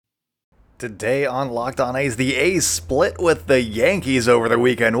Today on Locked On A's, the A's split with the Yankees over the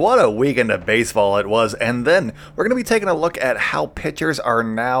weekend. What a weekend of baseball it was. And then we're going to be taking a look at how pitchers are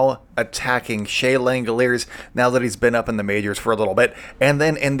now attacking Shea Langeliers now that he's been up in the majors for a little bit. And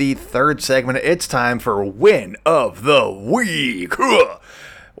then in the third segment, it's time for Win of the Week.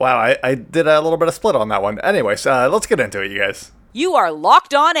 Wow, I did a little bit of split on that one. Anyways, let's get into it, you guys. You are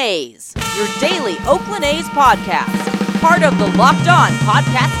Locked On A's, your daily Oakland A's podcast. Part of the Locked On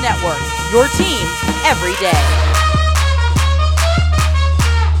Podcast Network, your team every day.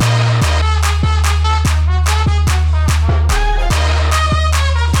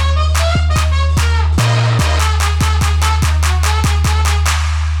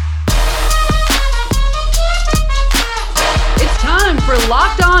 It's time for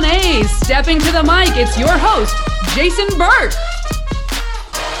Locked On A's. Stepping to the mic, it's your host, Jason Burke.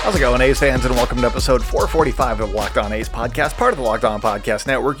 How's it going, A's fans, and welcome to episode 445 of the Locked On A's podcast, part of the Locked On Podcast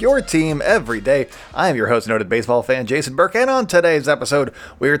Network, your team every day. I am your host, noted baseball fan Jason Burke, and on today's episode,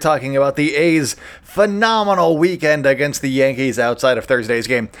 we are talking about the A's phenomenal weekend against the Yankees outside of Thursday's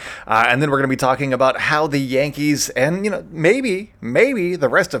game. And then we're going to be talking about how the Yankees and, maybe the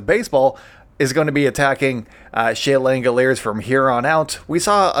rest of baseball is going to be attacking Shea Langeliers from here on out. We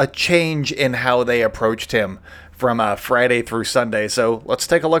saw a change in how they approached him from Friday through Sunday. So let's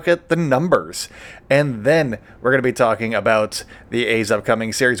take a look at the numbers. And then we're going to be talking about the A's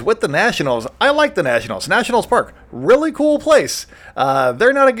upcoming series with the Nationals. I like the Nationals. Nationals Park, really cool place.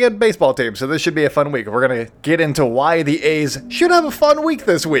 They're not a good baseball team, so this should be a fun week. We're going to get into why the A's should have a fun week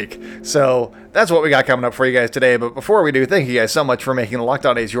this week. So that's what we got coming up for you guys today. But before we do, thank you guys so much for making Locked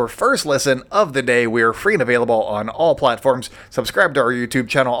On A's your first listen of the day. We are free and available on all platforms. Subscribe to our YouTube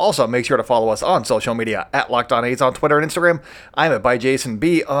channel. Also, make sure to follow us on social media at Locked On A's on Twitter and Instagram. I'm at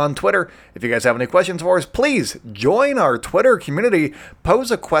ByJasonB on Twitter. If you guys have any questions for us, please join our Twitter community.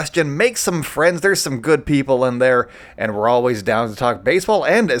 Pose a question, make some friends. There's some good people in there, and we're always down to talk baseball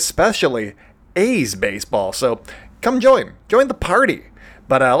and especially A's baseball. So come join the party.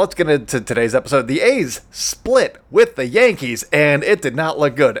 But let's get into today's episode. The A's split with the Yankees, and it did not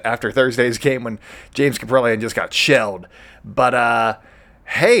look good after Thursday's game when James Kaprielian just got shelled. But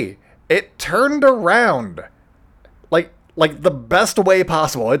hey, it turned around like the best way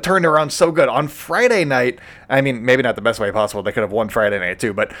possible. It turned around so good. On Friday night, I mean, maybe not the best way possible. They could have won Friday night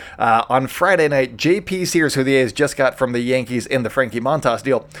too. But on Friday night, J.P. Sears, who the A's just got from the Yankees in the Frankie Montas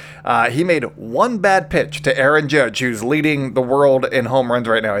deal, he made one bad pitch to Aaron Judge, who's leading the world in home runs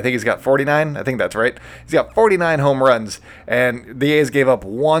right now. I think he's got 49. I think that's right. He's got 49 home runs. And the A's gave up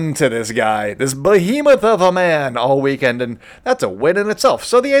one to this guy, this behemoth of a man, all weekend. And that's a win in itself.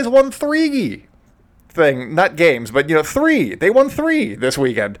 So the A's won three not games, but three. They won three this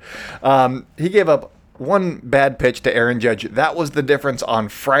weekend. He gave up one bad pitch to Aaron Judge. That was the difference on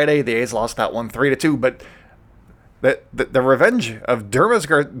Friday. The A's lost that one 3-2, but the revenge of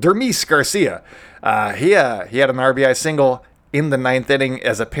Dermis Garcia. He had an RBI single in the ninth inning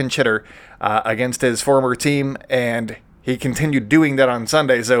as a pinch hitter against his former team, and he continued doing that on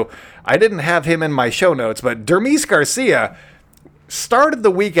Sunday. So I didn't have him in my show notes, but Dermis Garcia started the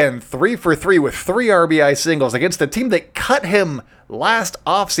weekend 3 for 3 with 3 RBI singles against a team that cut him last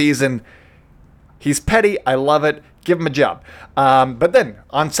offseason. He's petty. I love it. Give him a job. But then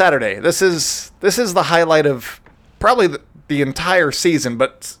on Saturday, this is the highlight of probably the entire season,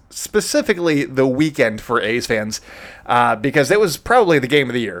 but specifically the weekend for A's fans, because it was probably the game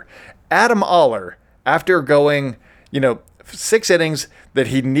of the year. Adam Oller, after going, 6 innings that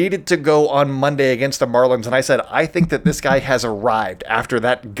he needed to go on Monday against the Marlins. And I said, I think that this guy has arrived after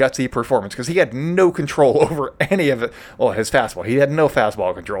that gutsy performance because he had no control over any of it. Well, his fastball. He had no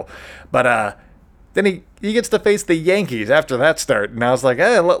fastball control. But then he gets to face the Yankees after that start. And I was like,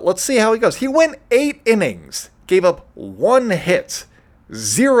 let's see how he goes. He went 8 innings, gave up 1 hit,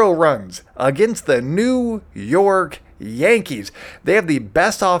 0 runs against the New York Yankees. They have the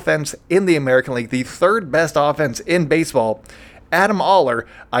best offense in the American League, the 3rd best offense in baseball. Adam Oller,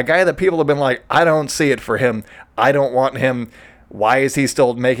 a guy that people have been like, I don't see it for him. I don't want him. Why is he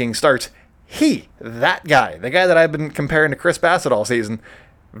still making starts? That guy, the guy that I've been comparing to Chris Bassett all season,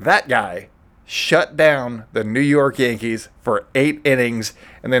 that guy shut down the New York Yankees for 8 innings,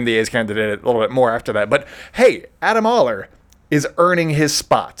 and then the A's kind of did it a little bit more after that. But hey, Adam Oller is earning his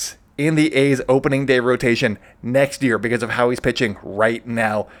spots in the A's opening day rotation next year because of how he's pitching right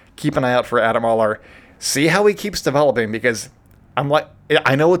now. Keep an eye out for Adam Oller. See how he keeps developing, because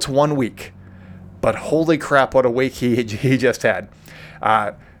I know it's 1 week, but holy crap, what a week he just had.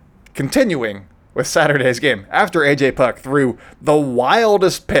 Continuing with Saturday's game, after A.J. Puck threw the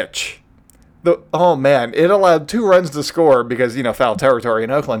wildest pitch, it allowed 2 runs to score because, foul territory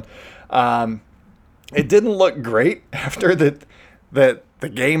in Oakland. It didn't look great after the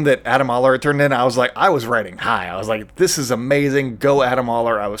game that Adam Oller turned in. I was riding high. I was like, this is amazing. Go Adam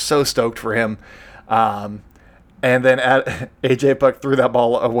Oller. I was so stoked for him. And then AJ Puck threw that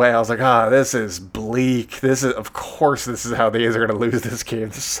ball away. I was like, this is bleak. Of course, this is how the A's are going to lose this game.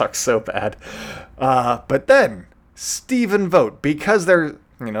 This sucks so bad. But then Stephen Vogt, because they're,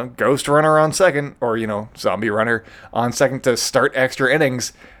 ghost runner on second, or, zombie runner on second to start extra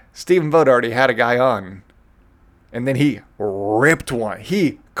innings, Stephen Vogt already had a guy on. And then he ripped one.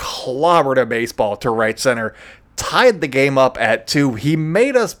 He clobbered a baseball to right center, tied the game up at 2. He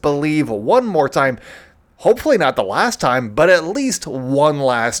made us believe one more time, hopefully not the last time, but at least one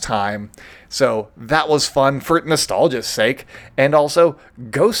last time. So that was fun for nostalgia's sake. And also,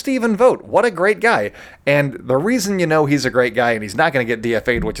 go Stephen Vogt. What a great guy. And the reason he's a great guy and he's not going to get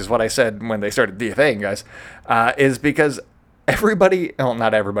DFA'd, which is what I said when they started DFAing guys, is because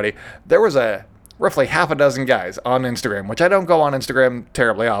not everybody, there was roughly half a dozen guys on Instagram, which I don't go on Instagram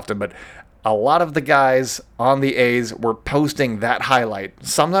terribly often, but a lot of the guys on the A's were posting that highlight.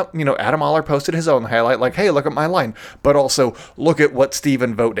 Some, Adam Oller posted his own highlight, like, hey, look at my line. But also, look at what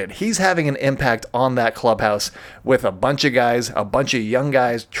Stephen Vogt did. He's having an impact on that clubhouse with a bunch of guys, a bunch of young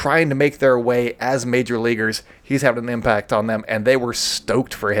guys trying to make their way as major leaguers. He's having an impact on them, and they were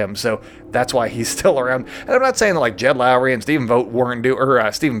stoked for him. So that's why he's still around. And I'm not saying that, like, Jed Lowry and Stephen Vogt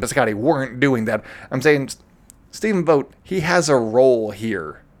Stephen Piscotty weren't doing that. I'm saying Stephen Vogt, he has a role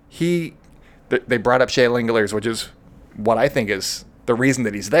here. They brought up Shea Langeliers, which is what I think is the reason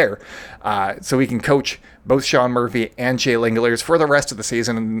that he's there. So he can coach both Sean Murphy and Shea Langeliers for the rest of the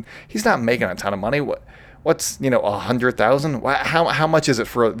season. And he's not making a ton of money. What's, $100,000? How much is it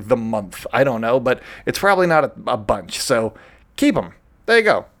for the month? I don't know, but it's probably not a bunch. So keep him. There you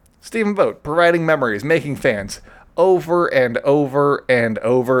go. Stephen Vogt, providing memories, making fans over and over and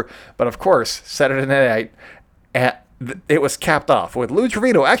over. But of course, Saturday night, it was capped off with Lou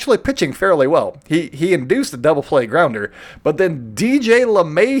Trevino actually pitching fairly well. He induced a double play grounder, but then DJ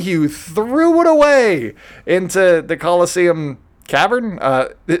LeMahieu threw it away into the Coliseum cavern,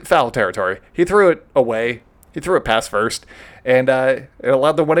 foul territory. He threw it away. He threw it past first, and it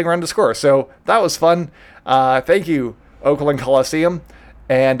allowed the winning run to score. So that was fun. Thank you, Oakland Coliseum.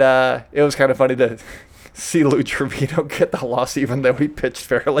 And it was kind of funny to see Lou Trevino get the loss, even though he pitched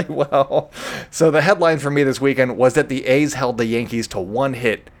fairly well. So the headline for me this weekend was that the A's held the Yankees to 1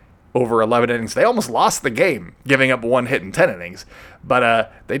 hit over 11 innings. They almost lost the game, giving up 1 hit in 10 innings,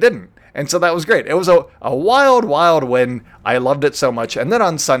 but they didn't. And so that was great. It was a wild, wild win. I loved it so much. And then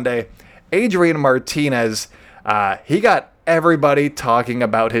on Sunday, Adrian Martinez, he got everybody talking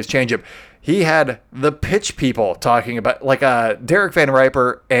about his changeup. He had the pitch people talking about, like Derek Van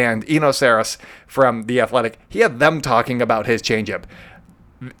Riper and Eno Saris from The Athletic. He had them talking about his changeup.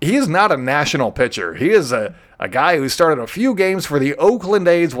 He is not a national pitcher. He is a guy who started a few games for the Oakland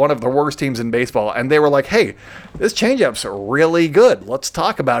A's, one of the worst teams in baseball. And they were like, hey, this changeup's really good. Let's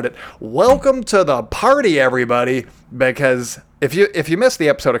talk about it. Welcome to the party, everybody. Because if you missed the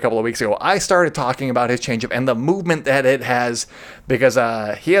episode a couple of weeks ago, I started talking about his changeup and the movement that it has, because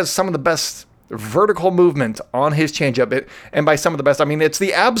he has some of the best vertical movement on his changeup. And by some of the best, I mean it's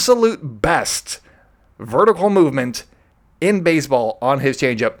the absolute best vertical movement in baseball on his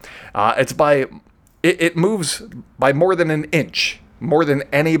changeup. It moves by more than an inch, more than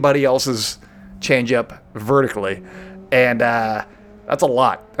anybody else's changeup vertically, and that's a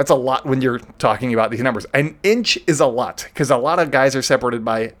lot. That's a lot when you're talking about these numbers. An inch is a lot, because a lot of guys are separated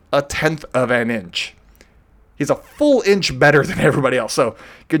by 1/10 of an inch. He's a full inch better than everybody else. So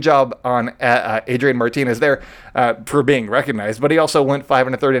good job on Adrian Martinez there for being recognized. But he also went 5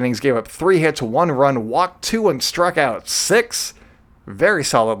 1/3 innings, gave up 3 hits, 1 run, walked 2, and struck out 6. Very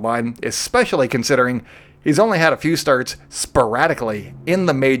solid line, especially considering he's only had a few starts sporadically in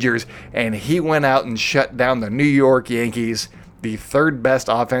the majors, and he went out and shut down the New York Yankees, the 3rd best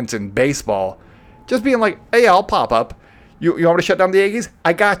offense in baseball. Just being like, hey, I'll pop up. You want me to shut down the Yankees?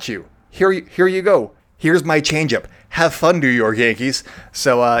 I got you. Here you go. Here's my changeup. Have fun, New York Yankees.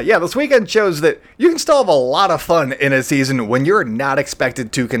 So, this weekend shows that you can still have a lot of fun in a season when you're not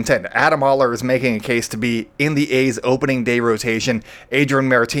expected to contend. Adam Oller is making a case to be in the A's opening day rotation. Adrian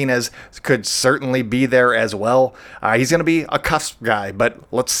Martinez could certainly be there as well. He's going to be a cusp guy, but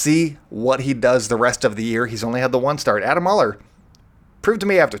let's see what he does the rest of the year. He's only had the 1 start. Adam Oller proved to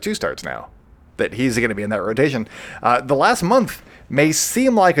me after 2 starts now that he's going to be in that rotation. The last month may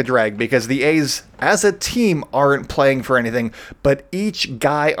seem like a drag because the A's as a team aren't playing for anything, but each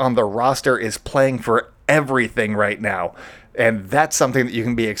guy on the roster is playing for everything right now. And that's something that you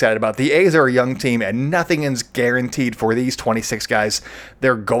can be excited about. The A's are a young team, and nothing is guaranteed for these 26 guys.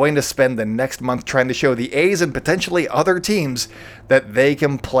 They're going to spend the next month trying to show the A's and potentially other teams that they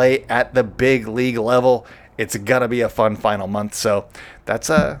can play at the big league level. It's going to be a fun final month. So that's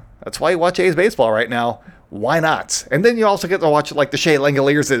why you watch A's baseball right now. Why not? And then you also get to watch like the Shea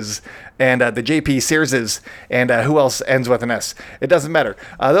Langoliers' and the JP Searses and who else ends with an S. It doesn't matter.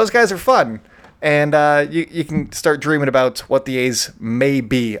 Those guys are fun. And you can start dreaming about what the A's may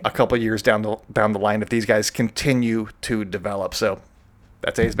be a couple years down the line if these guys continue to develop. So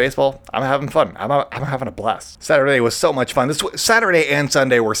that's A's baseball. I'm having fun. I'm having a blast. Saturday was so much fun. Saturday and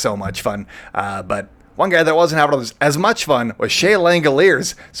Sunday were so much fun. But one guy that wasn't having as much fun was Shea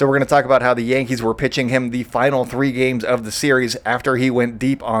Langoliers. So we're going to talk about how the Yankees were pitching him the final 3 games of the series after he went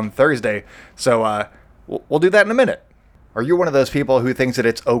deep on Thursday. So we'll do that in a minute. Are you one of those people who thinks that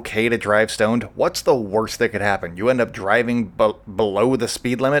it's okay to drive stoned? What's the worst that could happen? You end up driving below the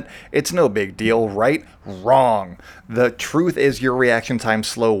speed limit? It's no big deal, right? Wrong. The truth is your reaction times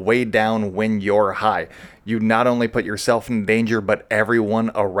slow way down when you're high. You not only put yourself in danger, but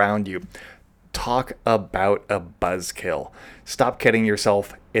everyone around you. Talk about a buzzkill. Stop kidding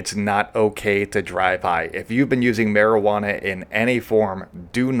yourself. It's not okay to drive high. If you've been using marijuana in any form,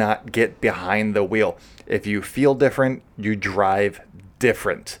 do not get behind the wheel. If you feel different, you drive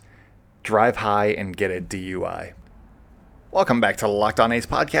different. Drive high and get a DUI. Welcome back to the Locked On A's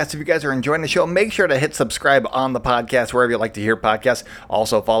podcast. If you guys are enjoying the show, make sure to hit subscribe on the podcast wherever you like to hear podcasts.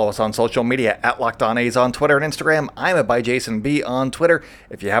 Also follow us on social media at Locked On A's on Twitter and Instagram. I'm at by Jason B on Twitter.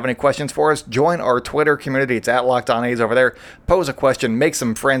 If you have any questions for us, join our Twitter community. It's at Locked On A's over there. Pose a question, make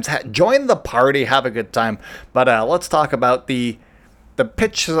some friends, join the party, have a good time. But let's talk about the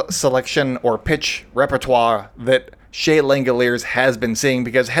pitch selection or pitch repertoire that Shea Langoliers has been seeing,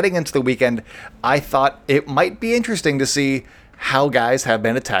 because heading into the weekend, I thought it might be interesting to see how guys have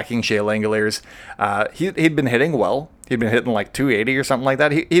been attacking Shea Langoliers. He'd been hitting well. He'd been hitting like 280 or something like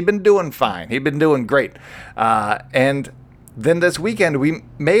that. He'd been doing fine. He'd been doing great. And then this weekend, we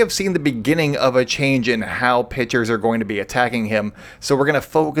may have seen the beginning of a change in how pitchers are going to be attacking him. So we're going to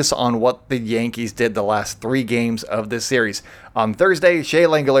focus on what the Yankees did the last 3 games of this series. On Thursday, Shea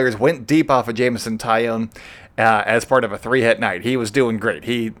Langoliers went deep off of Jameson Taillon as part of a 3-hit night. He was doing great.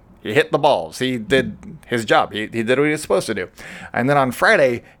 He hit the balls. He did his job. He did what he was supposed to do. And then on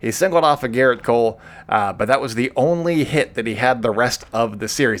Friday, he singled off of Gerrit Cole, but that was the only hit that he had the rest of the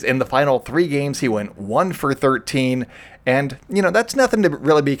series. In the final 3 games, he went 1 for 13. And, that's nothing to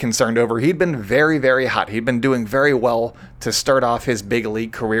really be concerned over. He'd been very, very hot. He'd been doing very well to start off his big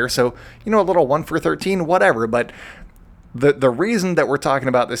league career. So, a little 1 for 13, whatever. But the reason that we're talking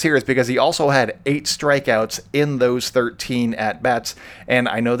about this here is because he also had 8 strikeouts in those 13 at-bats. And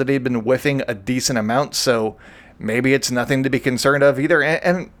I know that he'd been whiffing a decent amount, so maybe it's nothing to be concerned of either.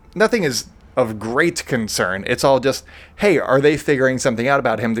 And nothing is of great concern. It's all just, hey, are they figuring something out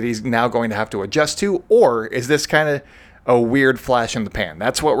about him that he's now going to have to adjust to? Or is this kind of a weird flash in the pan?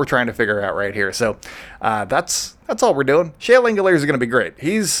 That's what we're trying to figure out right here. So that's all we're doing. Shea Langoliers is going to be great.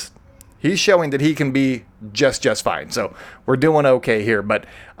 He's showing that he can be just fine. So we're doing okay here. But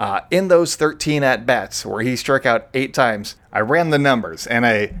in those 13 at-bats where he struck out 8 times, I ran the numbers and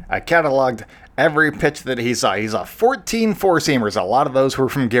I cataloged every pitch that he saw. He saw 14 four-seamers. A lot of those were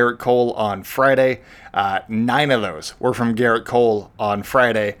from Gerrit Cole on Friday. 9 of those were from Gerrit Cole on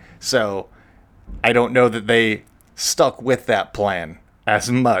Friday. So I don't know that they stuck with that plan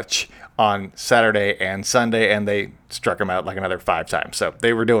as much on Saturday and Sunday, and they struck him out like another 5 times. So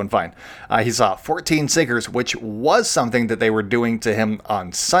they were doing fine. He saw 14 sinkers, which was something that they were doing to him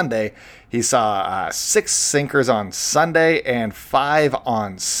on Sunday. He saw 6 sinkers on Sunday and 5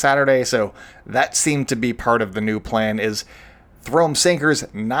 on Saturday. So that seemed to be part of the new plan, is throw him sinkers,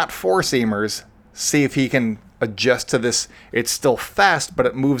 not four-seamers. See if he can adjust to this. It's still fast, but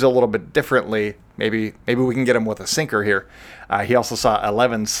it moves a little bit differently. Maybe we can get him with a sinker here. He also saw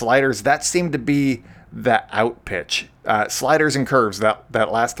 11 sliders. That seemed to be the out pitch. Sliders and curves, that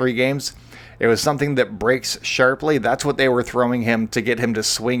last 3 games, it was something that breaks sharply. That's what they were throwing him to get him to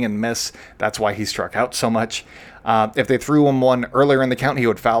swing and miss. That's why he struck out so much. If they threw him one earlier in the count, he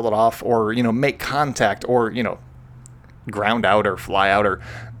would foul it off or, make contact or, ground out or fly out, or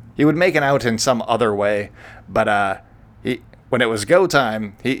he would make an out in some other way. But when it was go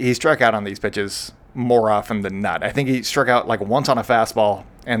time, he struck out on these pitches more often than not. I think he struck out like once on a fastball,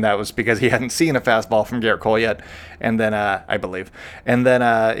 and that was because he hadn't seen a fastball from Gerrit Cole yet. And then, I believe. And then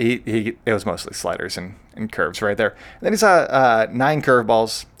it was mostly sliders and curves right there. And then he saw 9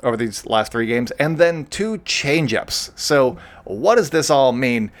 curveballs over these last 3 games, and then 2 changeups. So what does this all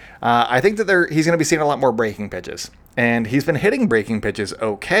mean? I think that he's going to be seeing a lot more breaking pitches. and he's been hitting breaking pitches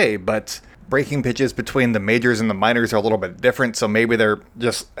okay, but breaking pitches between the majors and the minors are a little bit different, so maybe they're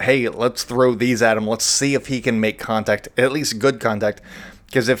just, hey, let's throw these at him. Let's see if he can make contact, at least good contact,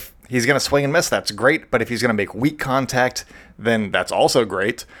 because if he's going to swing and miss, that's great, but if he's going to make weak contact, then that's also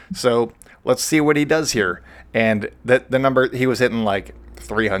great. So let's see what he does here. And the number, he was hitting like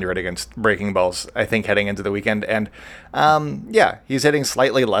 300 against breaking balls, I think, heading into the weekend, and yeah, he's hitting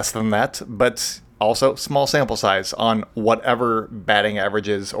slightly less than that, but also small sample size on whatever batting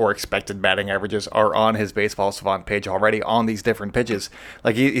averages or expected batting averages are on his Baseball Savant page already on these different pitches.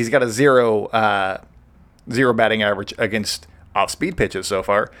 Like he's got a zero batting average against off-speed pitches so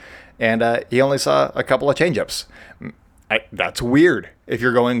far, and he only saw a couple of changeups. That's weird if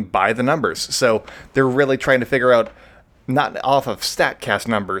you're going by the numbers. So they're really trying to figure out, not off of StatCast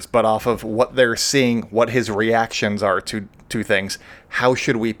numbers, but off of what they're seeing, what his reactions are to things. How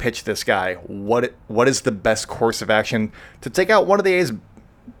should we pitch this guy? What is the best course of action to take out one of the A's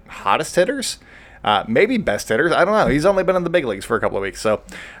hottest hitters? Maybe best hitters. I don't know. He's only been in the big leagues for a couple of weeks. So,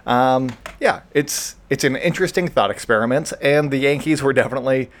 yeah, it's an interesting thought experiment, and the Yankees were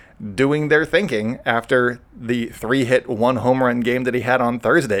definitely doing their thinking after the 3-hit 1-home-run game that he had on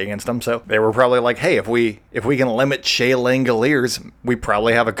Thursday against them. So they were probably like, hey, if we can limit Shea Langoliers, we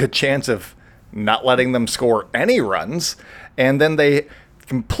probably have a good chance of not letting them score any runs. And then they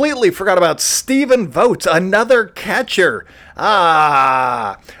completely forgot about Stephen Vogt, another catcher.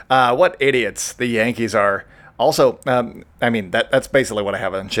 What idiots the Yankees are. Also, I mean, that's basically what I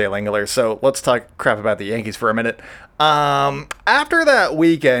have on Shea Langoliers, so let's talk crap about the Yankees for a minute. After that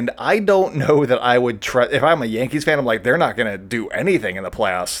weekend, I don't know that I would trust. If I'm a Yankees fan, I'm like, they're not going to do anything in the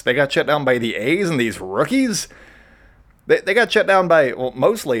playoffs. They got shut down by the A's and these rookies. They got shut down by, well,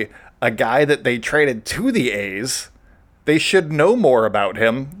 mostly a guy that they traded to the A's. They should know more about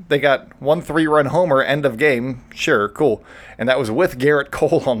him. They got 1 3-run homer, end of game. Sure, cool. And that was with Garrett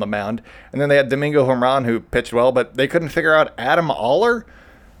Cole on the mound. And then they had Domingo Germán, who pitched well, but they couldn't figure out Adam Oller.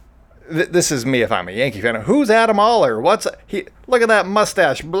 This is me if I'm a Yankee fan. Who's Adam Oller? Look at that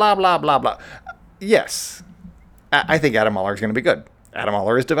mustache, blah, blah, blah, blah. Yes, I think Adam Oller is going to be good. Adam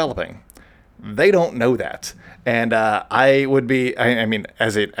Oller is developing. They don't know that. And I mean,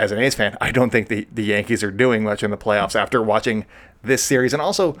 as an A's fan, I don't think the Yankees are doing much in the playoffs after watching this series. And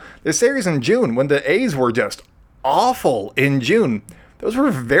also, this series in June, when the A's were just awful in June. Those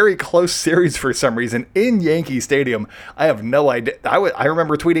were very close series for some reason in Yankee Stadium. I have no idea. I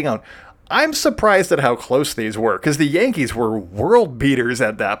remember tweeting out, I'm surprised at how close these were, because the Yankees were world beaters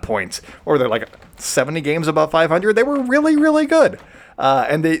at that point. Or they're like 70 games above 500. They were really, really good.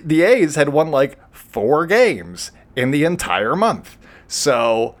 And the A's had won like 4 games in the entire month.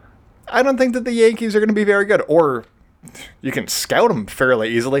 So I don't think that the Yankees are going to be very good. Or you can scout them fairly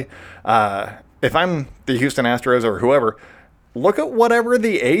easily. If I'm the Houston Astros or whoever, look at whatever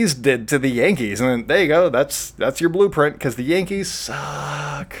the A's did to the Yankees. And then there you go. That's your blueprint, because the Yankees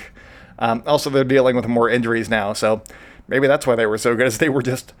suck. Also, they're dealing with more injuries now. So maybe that's why they were so good, as they were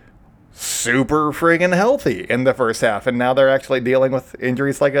just super friggin' healthy in the first half, and now they're actually dealing with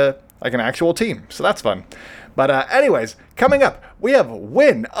injuries like an actual team. So that's fun. But anyways, coming up, we have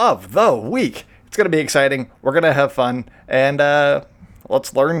Win of the Week. It's going to be exciting. We're going to have fun, and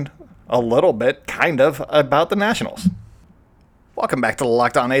let's learn a little bit, kind of, about the Nationals. Welcome back to the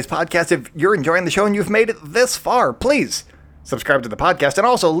Locked On A's podcast. If you're enjoying the show and you've made it this far, please subscribe to the podcast, and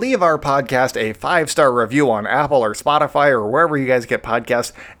also leave our podcast a 5-star review on Apple or Spotify or wherever you guys get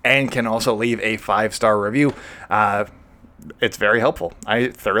podcasts, and can also leave a 5-star review. It's very helpful. I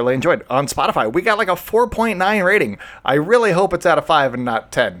thoroughly enjoyed it. On Spotify, we got like a 4.9 rating. I really hope it's out of 5 and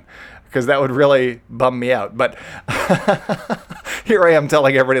not 10, because that would really bum me out. But here I am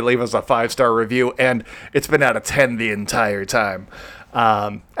telling everybody to leave us a 5-star review, and it's been out of 10 the entire time.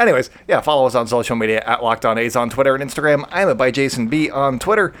 Anyways, yeah, follow us on social media at Locked On A's on Twitter and Instagram. I'm at by Jason B on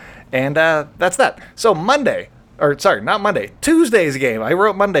Twitter, and that's that. So Tuesday's game. I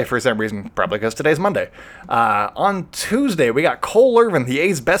wrote Monday for some reason, probably because today's Monday. On Tuesday, we got Cole Irvin, the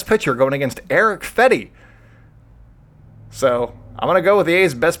A's best pitcher, going against Erick Fedde. So I'm going to go with the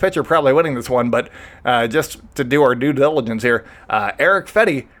A's best pitcher probably winning this one, but just to do our due diligence here, Erick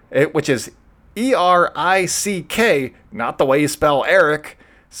Fedde, which is E-R-I-C-K, not the way you spell Eric,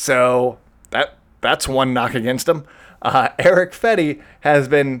 so that's one knock against him. Erick Fedde has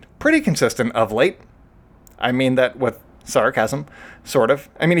been pretty consistent of late. I mean that with sarcasm, sort of.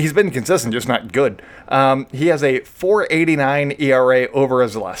 I mean, he's been consistent, just not good. He has a 4.89 ERA over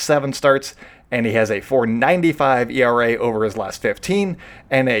his last 7 starts, and he has a 4.95 ERA over his last 15,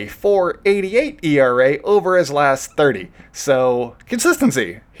 and a 4.88 ERA over his last 30. So,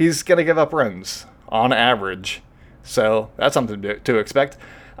 consistency. He's going to give up runs, on average. So that's something to expect.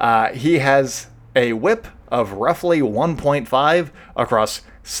 He has a whip of roughly 1.5 across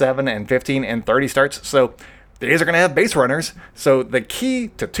 7 and 15 and 30 starts. So the A's are going to have base runners. So the key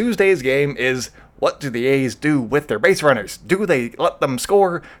to Tuesday's game is, what do the A's do with their base runners? Do they let them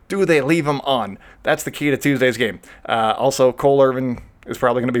score? Do they leave them on? That's the key to Tuesday's game. Also, Cole Irvin is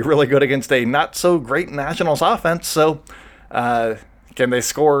probably going to be really good against a not-so-great Nationals offense. So can they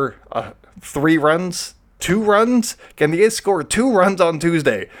score 3 runs? 2 runs? Can the A's score 2 runs on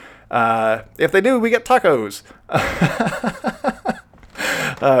Tuesday? If they do, we get tacos.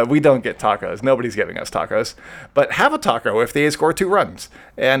 We don't get tacos. Nobody's giving us tacos. But have a taco if the A's score 2 runs.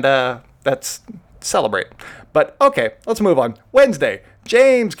 And that's celebrate. But okay, let's move on. Wednesday,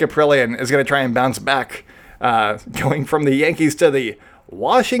 James Kaprielian is going to try and bounce back, going from the Yankees to the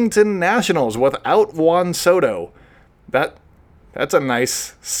Washington Nationals without Juan Soto. That's a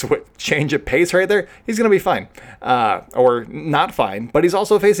nice change of pace right there. He's going to be fine. Or not fine, but he's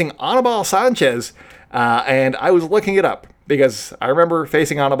also facing Anibal Sanchez. And I was looking it up because I remember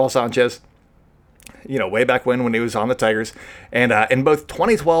facing Anibal Sanchez, way back when he was on the Tigers. And in both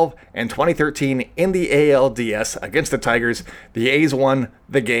 2012 and 2013 in the ALDS against the Tigers, the A's won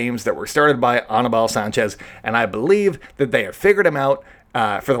the games that were started by Anibal Sanchez. And I believe that they have figured him out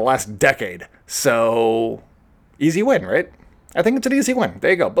for the last decade. So, easy win, right? I think it's an easy win.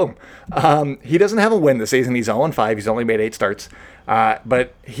 There you go. Boom. He doesn't have a win this season. He's 0-5. He's only made 8 starts.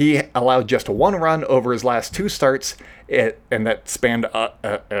 But he allowed just 1 run over his last 2 starts, and that spanned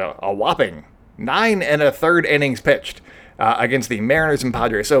a whopping 9 1/3 innings pitched against the Mariners and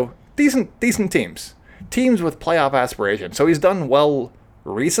Padres. So decent teams. Teams with playoff aspirations. So he's done well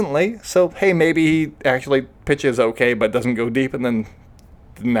recently. So, hey, maybe he actually pitches okay but doesn't go deep, and then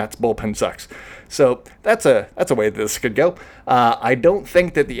the Nats bullpen sucks. So that's a way this could go. I don't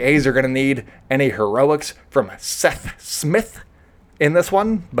think that the A's are going to need any heroics from Seth Smith in this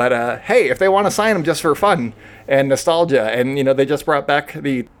one. But hey, if they want to sign him just for fun and nostalgia, and they just brought back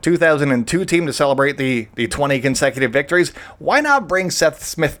the 2002 team to celebrate the 20 consecutive victories, why not bring Seth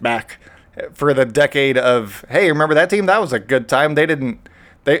Smith back for the decade of, hey, remember that team? That was a good time.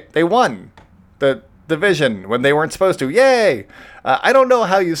 They won the division when they weren't supposed to. Yay! I don't know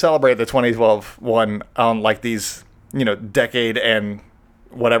how you celebrate the 2012 one on like these, decade and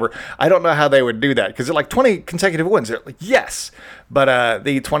whatever. I don't know how they would do that because they're like 20 consecutive wins. They're like, yes, but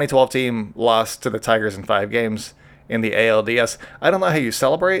the 2012 team lost to the Tigers in 5 games in the ALDS. I don't know how you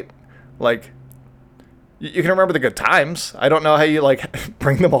celebrate. Like, you can remember the good times. I don't know how you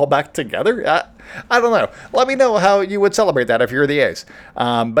bring them all back together. I don't know. Let me know how you would celebrate that if you're the A's.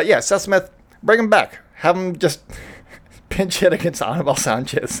 But yeah, Seth Smith, bring him back. Have him just pinch hit against Anibal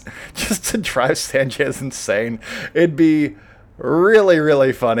Sanchez just to drive Sanchez insane. It'd be really,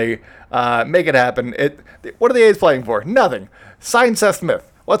 really funny. Make it happen. What are the A's playing for? Nothing. Sign Seth Smith.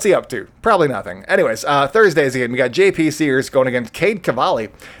 What's he up to? Probably nothing. Anyways, Thursday's game, we got JP Sears going against Cade Cavalli.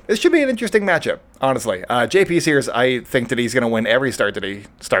 This should be an interesting matchup, honestly. JP Sears, I think that he's going to win every start that he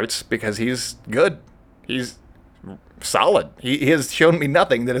starts because he's good. He's solid. He has shown me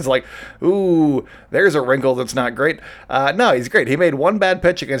nothing that is like, ooh, there's a wrinkle that's not great. No, he's great. He made 1 bad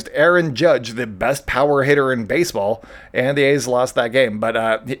pitch against Aaron Judge, the best power hitter in baseball, and the A's lost that game.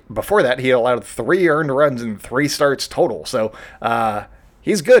 But before that, he allowed 3 earned runs in 3 starts total. So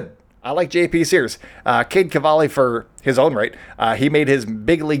he's good. I like JP Sears. Cade Cavalli, for his own right, he made his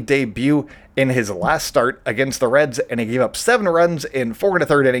big league debut in his last start against the Reds, and he gave up 7 runs in 4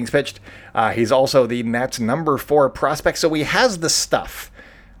 1/3 innings pitched. He's also the Nats' number 4 prospect, so he has the stuff.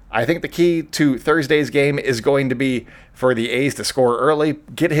 I think the key to Thursday's game is going to be for the A's to score early,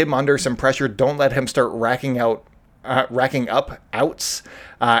 get him under some pressure, don't let him start racking up outs,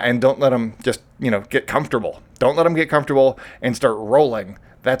 and don't let him just, get comfortable. Don't let him get comfortable and start rolling.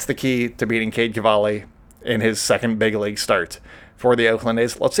 That's the key to beating Cade Cavalli in his second big league start for the Oakland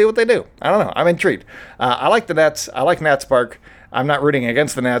A's. Let's see what they do. I don't know. I'm intrigued. I like the Nats. I like Nats Park. I'm not rooting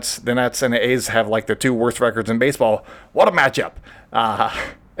against the Nats. The Nats and the A's have like the 2 worst records in baseball. What a matchup.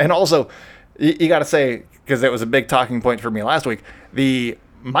 And also, you got to say, because that was a big talking point for me last week, the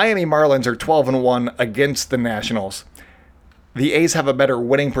Miami Marlins are 12-1 against the Nationals. The A's have a better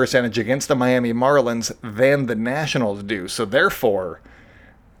winning percentage against the Miami Marlins than the Nationals do. So therefore,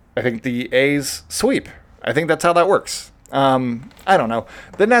 I think the A's sweep. I think that's how that works. I don't know.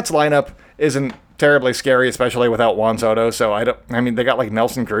 The Nets lineup isn't terribly scary, especially without Juan Soto. So they got like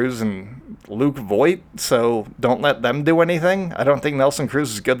Nelson Cruz and Luke Voit, so don't let them do anything. I don't think Nelson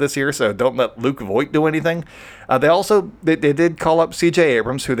Cruz is good this year, so don't let Luke Voit do anything. They did call up C.J.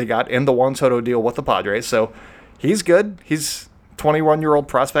 Abrams, who they got in the Juan Soto deal with the Padres, so he's good. He's a 21-year-old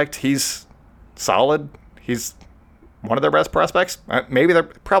prospect. He's solid. He's one of their best prospects. Maybe they're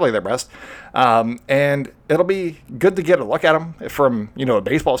probably their best. And it'll be good to get a look at them from, a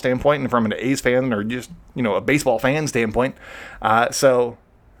baseball standpoint and from an A's fan or just, a baseball fan standpoint. So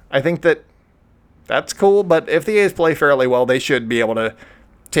I think that's cool. But if the A's play fairly well, they should be able to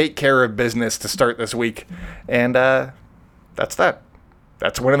take care of business to start this week. And that's that.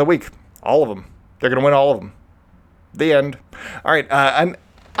 That's win of the week. All of them. They're going to win all of them. The end. All right. And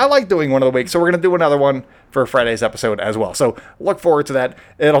I like doing one of the week, so we're going to do another one for Friday's episode as well. So look forward to that.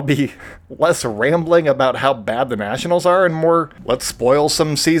 It'll be less rambling about how bad the Nationals are and more let's spoil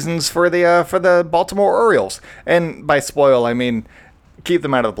some seasons for the Baltimore Orioles. And by spoil, I mean keep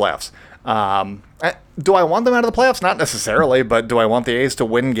them out of the playoffs. Do I want them out of the playoffs? Not necessarily, but do I want the A's to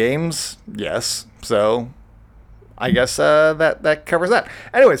win games? Yes. So I guess that covers that.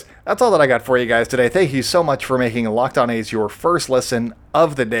 Anyways, that's all that I got for you guys today. Thank you so much for making Locked On A's your first listen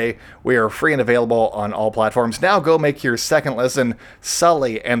of the day. We are free and available on all platforms. Now go make your second listen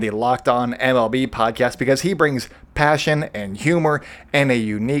Sully and the Locked On MLB podcast, because he brings passion and humor and a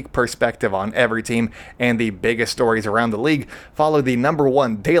unique perspective on every team and the biggest stories around the league. Follow the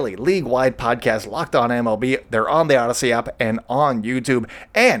 #1 daily league-wide podcast, Locked On MLB. They're on the Odyssey app and on YouTube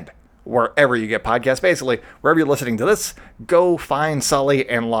and wherever you get podcasts. Basically, wherever you're listening to this, go find Sully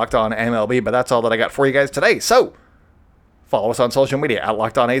and Locked On MLB. But that's all that I got for you guys today. So follow us on social media at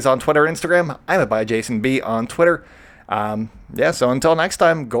Locked On A's on Twitter and Instagram. I'm at Jason B on Twitter. So until next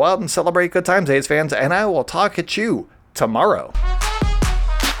time, go out and celebrate good times, A's fans, and I will talk at you tomorrow.